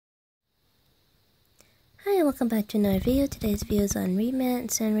Hi and welcome back to another video. Today's video is on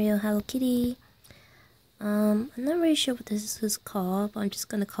Re-Ment, Sanrio, Hello Kitty. I'm not really sure what this is called, but I'm just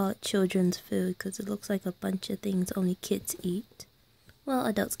gonna call it children's food because it looks like a bunch of things only kids eat. Well,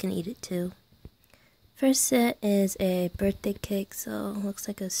 adults can eat it too. First set is a birthday cake, so it looks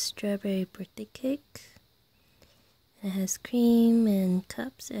like a strawberry birthday cake. It has cream and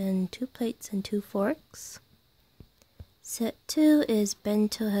cups and 2 plates and 2 forks. Set 2 is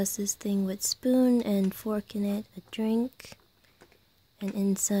bento, has this thing with spoon and fork in it, a drink, and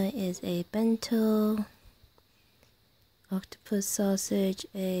inside is a bento, octopus sausage,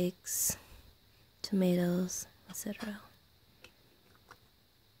 eggs, tomatoes, etc.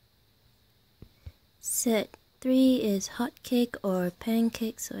 Set 3 is hot cake or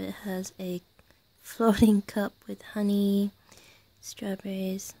pancake, so it has a floating cup with honey,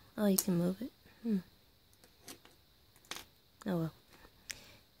 strawberries. Oh, you can move it. Oh well.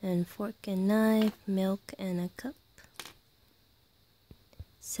 And fork and knife, milk, and a cup.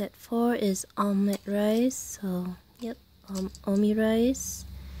 Set 4 is omelet rice, so yep, omi rice,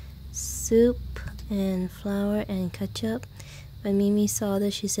 soup, and flour and ketchup. When Mimi saw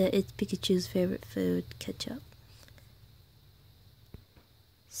this, she said it's Pikachu's favorite food, ketchup.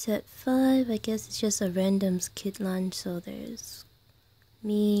 Set 5, I guess it's just a random kid lunch, so there's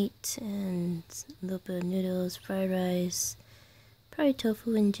meat and a little bit of noodles, fried rice, probably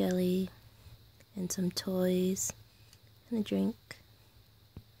tofu and jelly, and some toys, and a drink.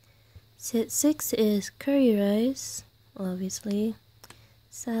 Set 6 is curry rice, obviously,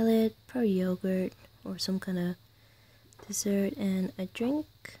 salad, probably yogurt, or some kind of dessert, and a drink.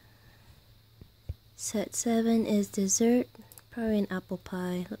 Set 7 is dessert, probably an apple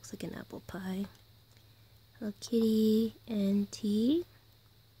pie, looks like an apple pie. Hello Kitty, and tea.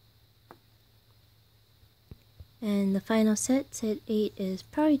 And the final set, set 8, is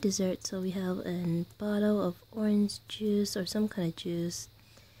probably dessert, so we have a bottle of orange juice or some kind of juice.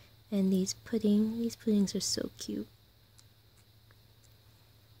 And these puddings are so cute.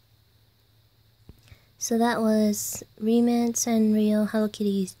 So that was Re-Ment, Sanrio, Hello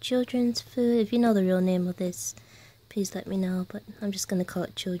Kitty's children's food. If you know the real name of this, please let me know, but I'm just going to call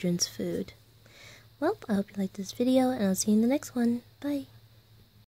it children's food. Well, I hope you liked this video, and I'll see you in the next one. Bye!